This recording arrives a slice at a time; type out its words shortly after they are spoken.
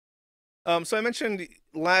So I mentioned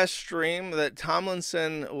last stream that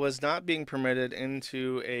Tomlinson was not being permitted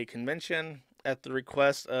into a convention at the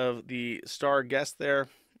request of the star guest there,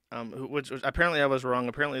 which apparently I was wrong.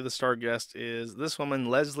 Apparently the star guest is this woman,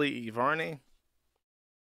 Leslie Varney,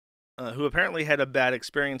 who apparently had a bad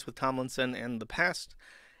experience with Tomlinson in the past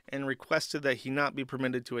and requested that he not be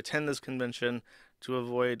permitted to attend this convention to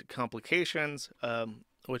avoid complications,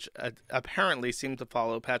 which apparently seem to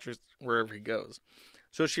follow Patrick wherever he goes.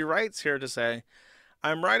 So she writes here to say,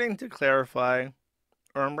 I'm writing to clarify,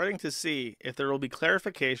 or I'm writing to see if there will be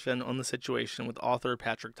clarification on the situation with author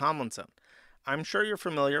Patrick Tomlinson. I'm sure you're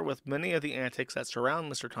familiar with many of the antics that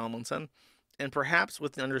surround Mr. Tomlinson, and perhaps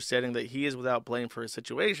with the understanding that he is without blame for his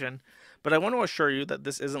situation, but I want to assure you that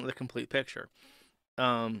this isn't the complete picture.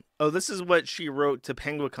 This is what she wrote to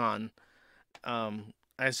Penguicon. I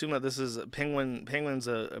assume that this is Penguin. Penguin's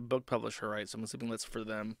a book publisher, right? So I'm assuming that's for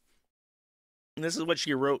them. And this is what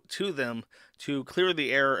she wrote to them to clear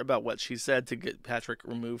the air about what she said to get Patrick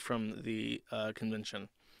removed from the convention.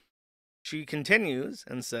 She continues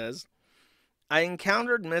and says, I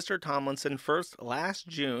encountered Mr. Tomlinson first last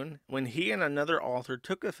June when he and another author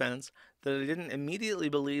took offense that I didn't immediately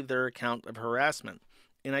believe their account of harassment,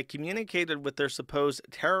 and I communicated with their supposed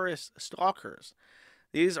terrorist stalkers.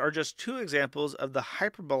 These are just two examples of the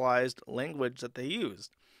hyperbolized language that they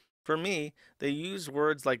used. For me, they used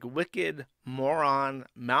words like wicked, moron,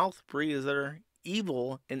 mouth breather,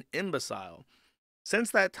 evil, and imbecile.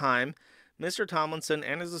 Since that time, Mr. Tomlinson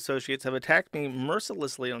and his associates have attacked me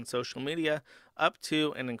mercilessly on social media, up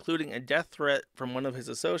to and including a death threat from one of his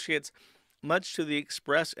associates, much to the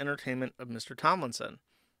express entertainment of Mr. Tomlinson.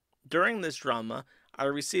 During this drama, I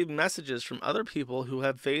received messages from other people who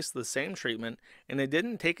have faced the same treatment, and it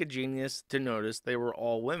didn't take a genius to notice they were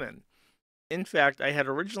all women. In fact, I had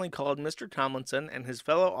originally called Mr. Tomlinson and his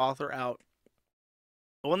fellow author out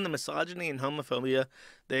on the misogyny and homophobia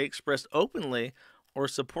they expressed openly or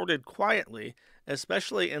supported quietly,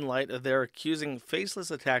 especially in light of their accusing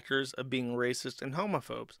faceless attackers of being racist and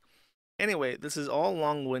homophobes. Anyway, this is all a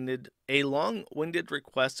long-winded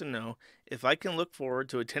request to know if I can look forward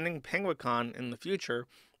to attending Penguicon in the future,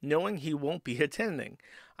 knowing he won't be attending.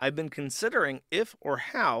 I've been considering if or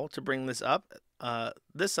how to bring this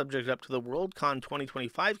subject up to the Worldcon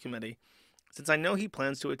 2025 committee, since I know he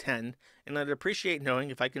plans to attend, and I'd appreciate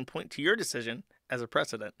knowing if I can point to your decision as a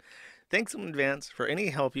precedent. Thanks in advance for any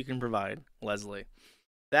help you can provide, Leslie.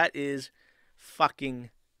 That is fucking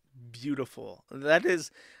beautiful.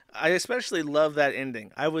 I especially love that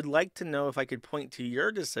ending. I would like to know if I could point to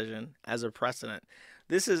your decision as a precedent.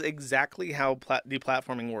 This is exactly how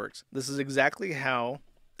deplatforming works. This is exactly how,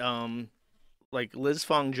 like Liz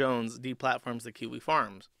Fong Jones deplatforms the Kiwi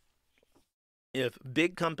Farms. If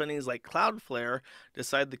big companies like Cloudflare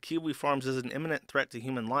decide the Kiwi Farms is an imminent threat to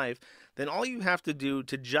human life, then all you have to do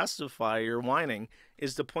to justify your whining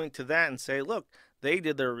is to point to that and say, look, they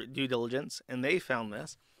did their due diligence and they found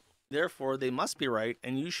this. Therefore, they must be right,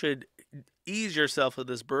 and you should ease yourself of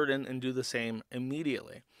this burden and do the same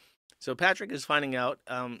immediately. So Patrick is finding out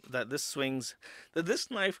that this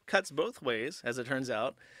knife cuts both ways, as it turns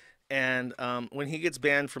out. And when he gets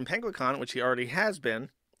banned from Penguicon, which he already has been,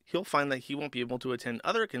 he'll find that he won't be able to attend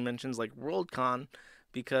other conventions like Worldcon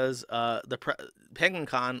because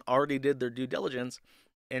Penguicon already did their due diligence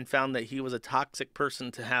and found that he was a toxic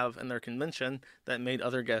person to have in their convention that made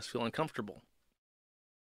other guests feel uncomfortable.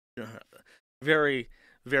 Very,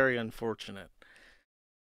 very unfortunate.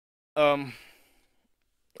 Um,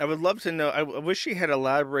 I would love to know. I wish he had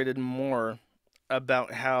elaborated more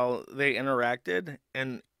about how they interacted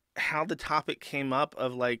and how the topic came up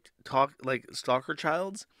of like stalker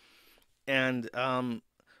childs and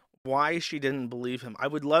why she didn't believe him. I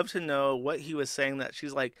would love to know what he was saying that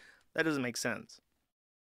she's like, that doesn't make sense.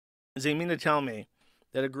 Does he mean to tell me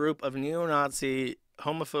that a group of neo-Nazi,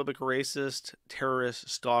 homophobic, racist, terrorist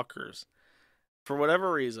stalkers, for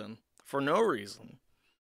whatever reason, for no reason,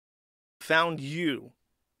 found you,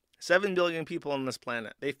 7 billion people on this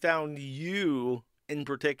planet, they found you in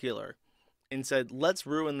particular and said, let's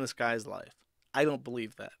ruin this guy's life? I don't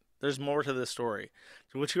believe that. There's more to this story.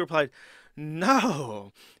 To which he replied,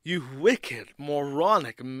 no, you wicked,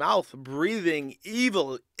 moronic, mouth breathing,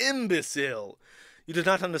 evil imbecile. You do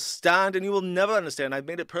not understand, and you will never understand. I've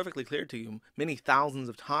made it perfectly clear to you many thousands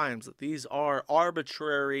of times that these are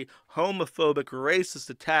arbitrary, homophobic, racist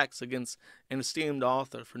attacks against an esteemed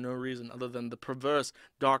author for no reason other than the perverse,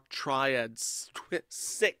 dark triad,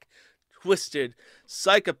 sick, twisted,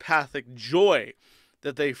 psychopathic joy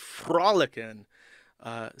that they frolic in,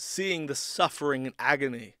 seeing the suffering and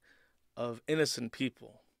agony of innocent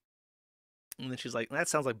people. And then she's like, that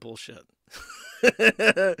sounds like bullshit.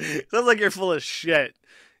 Sounds like you're full of shit.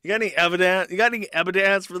 You got any evidence? You got any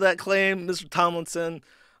evidence for that claim, Mr. Tomlinson?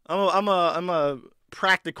 I'm a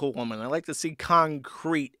practical woman. I like to see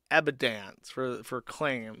concrete evidence for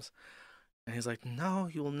claims. And he's like, no,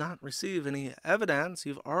 you will not receive any evidence.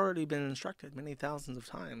 You've already been instructed many thousands of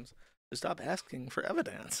times to stop asking for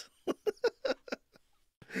evidence.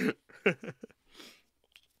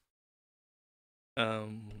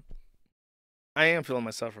 I am feeling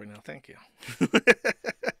myself right now. Thank you.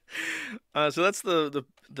 So that's the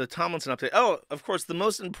Tomlinson update. Oh, of course, the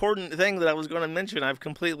most important thing that I was going to mention, I've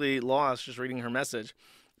completely lost just reading her message.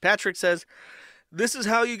 Fatrick says, this is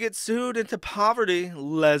how you get sued into poverty,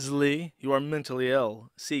 Leslie. You are mentally ill.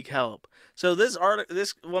 Seek help. So this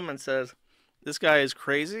woman says, this guy is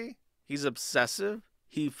crazy. He's obsessive.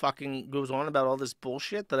 He fucking goes on about all this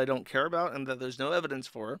bullshit that I don't care about and that there's no evidence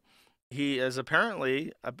for. He is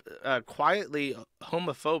apparently quietly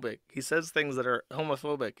homophobic. He says things that are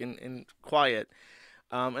homophobic and quiet.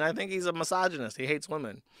 And I think he's a misogynist. He hates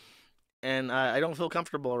women. And I don't feel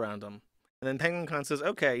comfortable around him. And then Penguin Con says,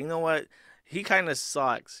 okay, you know what? He kind of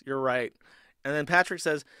sucks. You're right. And then Fatrick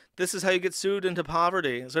says, this is how you get sued into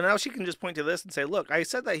poverty. So now she can just point to this and say, look, I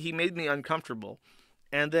said that he made me uncomfortable.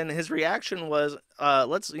 And then his reaction was, I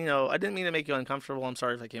didn't mean to make you uncomfortable. I'm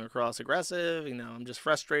sorry if I came across aggressive. I'm just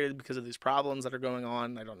frustrated because of these problems that are going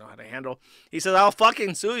on. I don't know how to handle. He says, I'll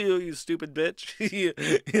fucking sue you, you stupid bitch.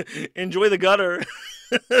 Enjoy the gutter.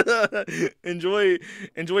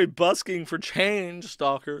 enjoy busking for change,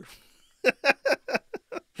 stalker.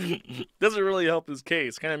 Doesn't really help his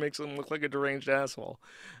case. Kind of makes him look like a deranged asshole.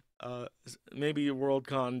 Maybe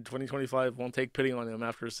Worldcon 2025 won't take pity on him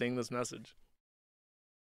after seeing this message.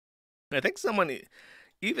 I think someone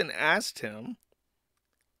even asked him.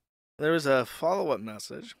 There was a follow-up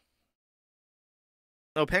message.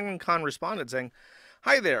 Oh, Penguin Con responded saying,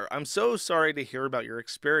 hi there, I'm so sorry to hear about your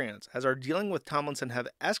experience. As our dealing with Tomlinson have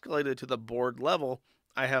escalated to the board level,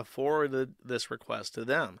 I have forwarded this request to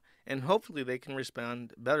them, and hopefully they can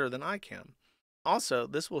respond better than I can. Also,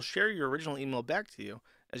 this will share your original email back to you,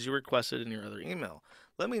 as you requested in your other email.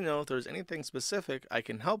 Let me know if there's anything specific I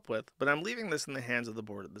can help with, but I'm leaving this in the hands of the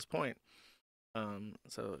board at this point.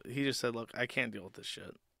 So he just said, look, I can't deal with this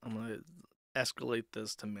shit. I'm going to escalate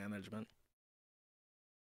this to management.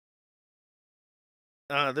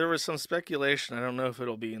 There was some speculation. I don't know if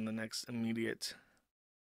it'll be in the next immediate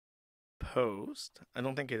post. I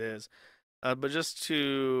don't think it is. But just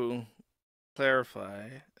to clarify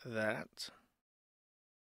that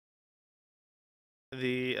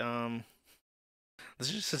this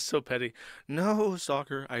is just so petty. No,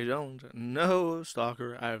 stalker, I don't. No,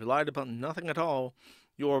 stalker, I've lied about nothing at all.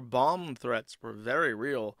 Your bomb threats were very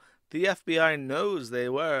real. The FBI knows they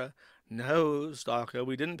were. No, stalker,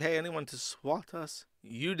 we didn't pay anyone to swat us.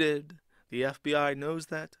 You did. The FBI knows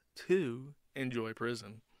that, too. Enjoy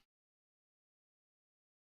prison.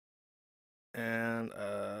 And,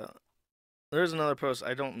 there's another post.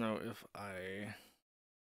 I don't know if I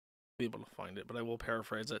be able to find it, but I will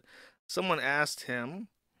paraphrase it. Someone asked him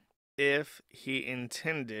if he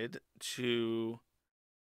intended to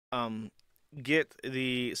get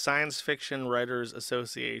the Science Fiction Writers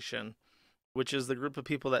Association, which is the group of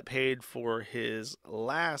people that paid for his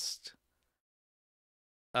last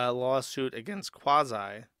lawsuit against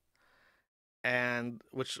Quasi, and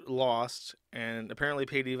which lost, and apparently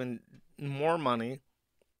paid even more money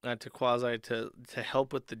to Quasi to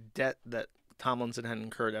help with the debt that Tomlinson had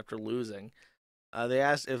incurred after losing. They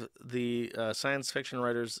asked if the Science Fiction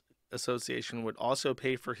Writers Association would also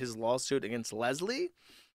pay for his lawsuit against Leslie,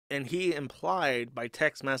 and he implied by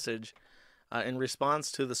text message in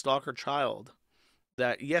response to the stalker child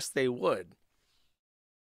that yes, they would.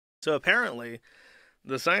 So apparently,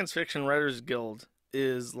 the Science Fiction Writers Guild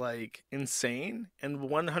is like insane and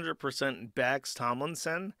 100% backs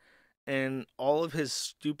Tomlinson and all of his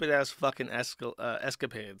stupid ass fucking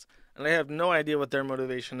escapades. And I have no idea what their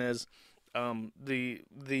motivation is. The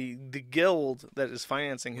guild that is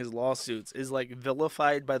financing his lawsuits is like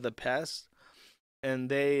vilified by the pest, and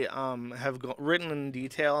they have written in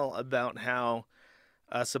detail about how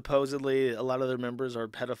supposedly a lot of their members are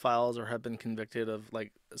pedophiles or have been convicted of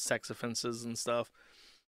like sex offenses and stuff.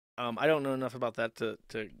 I don't know enough about that to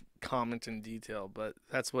comment in detail, but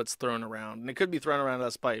that's what's thrown around, and it could be thrown around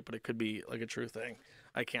as spite, but it could be like a true thing.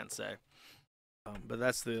 I can't say. But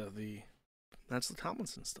that's the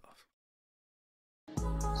Tomlinson stuff.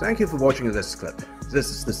 Thank you for watching this clip. This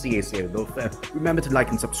is the CACA Welfare. Remember to like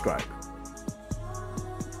and subscribe.